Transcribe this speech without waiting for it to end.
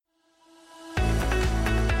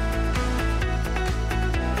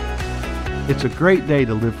It's a great day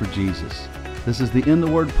to live for Jesus. This is the In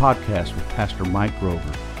the Word podcast with Pastor Mike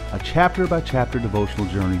Grover, a chapter-by-chapter devotional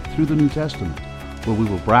journey through the New Testament, where we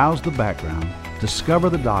will browse the background, discover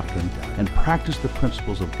the doctrine, and practice the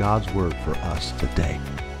principles of God's Word for us today.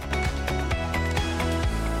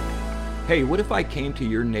 Hey, what if I came to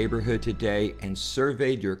your neighborhood today and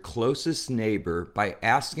surveyed your closest neighbor by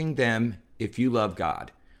asking them if you love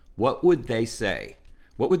God? What would they say?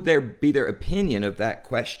 What would be their opinion of that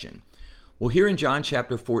question? Well, here in John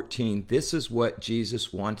chapter 14, this is what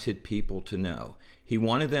Jesus wanted people to know. He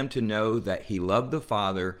wanted them to know that he loved the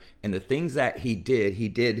Father, and the things that he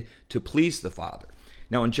did to please the Father.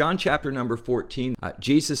 Now, in John chapter number 14,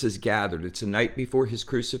 Jesus is gathered. It's the night before his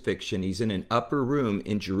crucifixion. He's in an upper room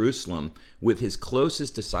in Jerusalem with his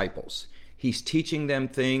closest disciples. He's teaching them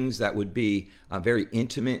things that would be very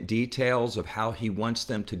intimate details of how he wants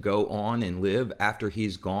them to go on and live after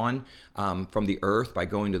he's gone from the earth by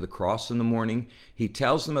going to the cross in the morning. He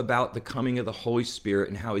tells them about the coming of the Holy Spirit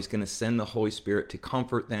and how he's going to send the Holy Spirit to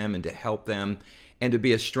comfort them and to help them and to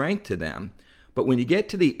be a strength to them. But when you get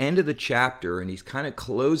to the end of the chapter and he's kind of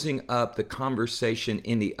closing up the conversation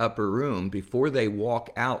in the upper room before they walk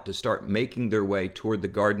out to start making their way toward the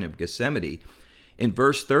Garden of Gethsemane, in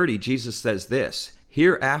verse 30, Jesus says this,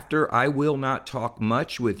 "Hereafter I will not talk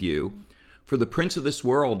much with you, for the prince of this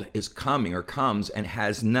world is coming or comes and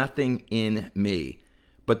has nothing in me.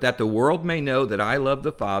 But that the world may know that I love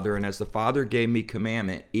the Father, and as the Father gave me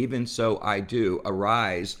commandment, even so I do.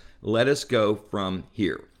 Arise, let us go from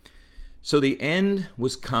here." So the end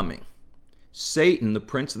was coming. Satan, the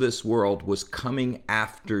prince of this world, was coming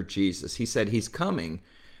after Jesus. He said he's coming,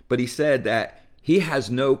 but he said that he has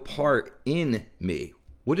no part in me.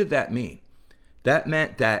 What did that mean? That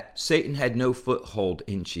meant that Satan had no foothold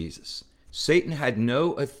in Jesus. Satan had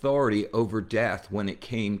no authority over death when it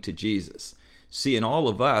came to Jesus. See, in all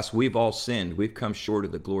of us, we've all sinned. We've come short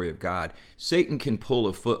of the glory of God. Satan can pull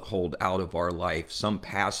a foothold out of our life, some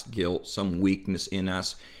past guilt, some weakness in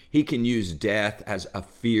us. He can use death as a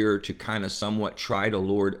fear to kind of somewhat try to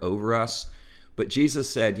lord over us. But Jesus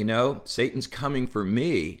said, Satan's coming for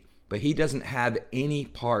me, but he doesn't have any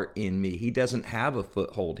part in me. He doesn't have a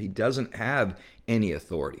foothold. He doesn't have any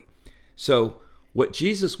authority. So what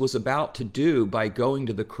Jesus was about to do by going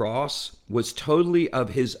to the cross was totally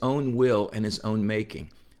of his own will and his own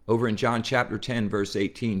making. Over in John chapter 10, verse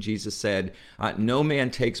 18, Jesus said, "No man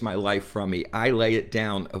takes my life from me. I lay it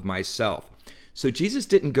down of myself." So Jesus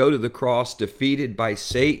didn't go to the cross defeated by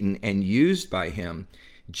Satan and used by him.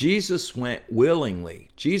 Jesus went willingly.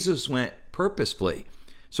 Jesus went purposefully.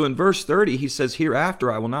 So in verse 30, he says, "Hereafter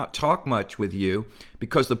I will not talk much with you,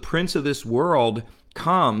 because the prince of this world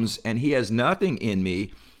comes and he has nothing in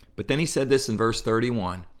me." But then he said this in verse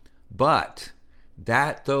 31, "But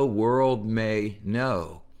that the world may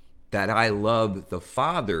know that I love the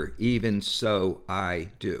Father, even so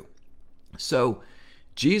I do." So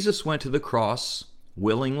Jesus went to the cross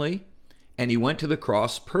willingly, and he went to the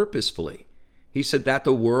cross purposefully. He said that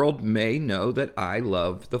the world may know that I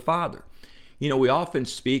love the Father. We often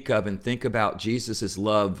speak of and think about Jesus'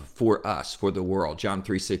 love for us, for the world. John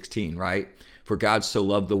 3:16, right? "For God so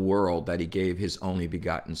loved the world that he gave his only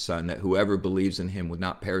begotten Son, that whoever believes in him would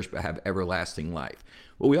not perish but have everlasting life."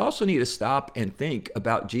 Well, we also need to stop and think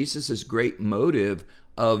about Jesus' great motive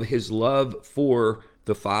of his love for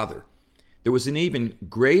the Father. There was an even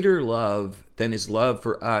greater love than his love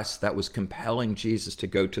for us that was compelling Jesus to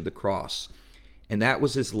go to the cross, and that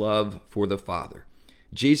was his love for the Father.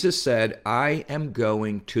 Jesus said, "I am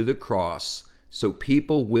going to the cross so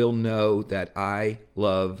people will know that I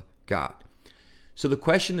love God." So the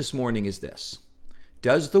question this morning is this: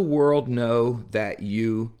 does the world know that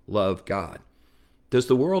you love God? Does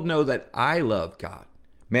the world know that I love God?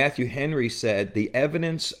 Matthew Henry said, "The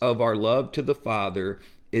evidence of our love to the Father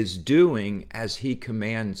is doing as he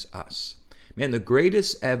commands us." Man, the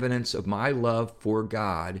greatest evidence of my love for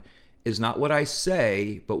God is not what I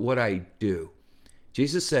say, but what I do.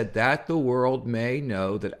 Jesus said, "That the world may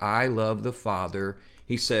know that I love the Father."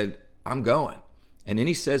 He said, "I'm going." And then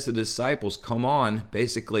he says to the disciples, "Come on."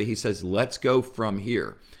 Basically, he says, "Let's go from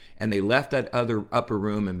here." And they left that other upper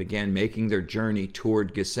room and began making their journey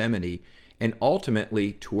toward Gethsemane and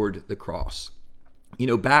ultimately toward the cross.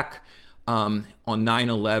 Back on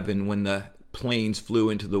 9/11, when the planes flew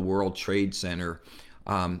into the World Trade Center,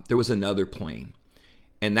 there was another plane.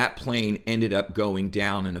 And that plane ended up going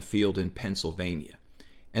down in a field in Pennsylvania.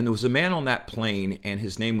 And there was a man on that plane, and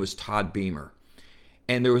his name was Todd Beamer.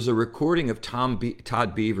 And there was a recording of Todd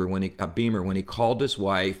Beamer when he called his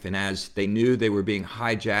wife, and as they knew they were being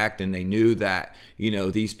hijacked, and they knew that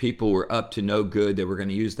these people were up to no good, they were going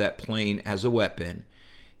to use that plane as a weapon.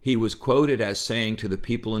 he was quoted as saying to the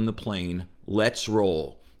people in the plane, "Let's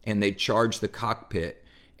roll." And they charged the cockpit.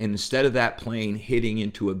 And instead of that plane hitting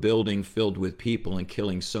into a building filled with people and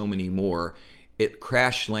killing so many more, it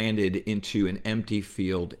crash landed into an empty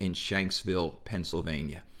field in Shanksville,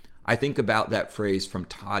 Pennsylvania. I think about that phrase from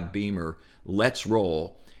Todd Beamer, "Let's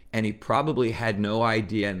roll." And he probably had no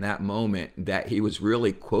idea in that moment that he was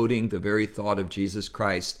really quoting the very thought of Jesus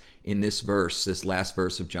Christ in this verse, this last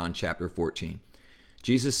verse of John chapter 14.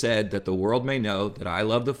 Jesus said that the world may know that I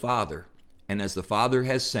love the Father, and as the Father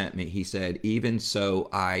has sent me, he said, even so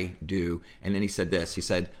I do. And then he said this, he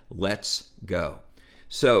said, let's go.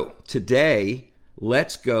 So today,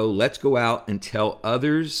 let's go out and tell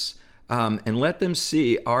others and let them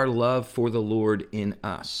see our love for the Lord in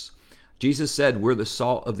us. Jesus said we're the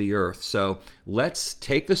salt of the earth. So let's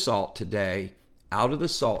take the salt today out of the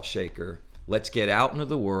salt shaker. Let's get out into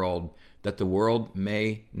the world that the world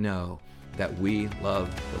may know that we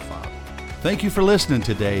love the Father. Thank you for listening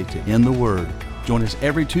today to In the Word. Join us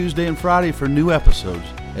every Tuesday and Friday for new episodes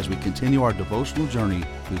as we continue our devotional journey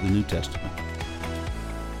through the New Testament.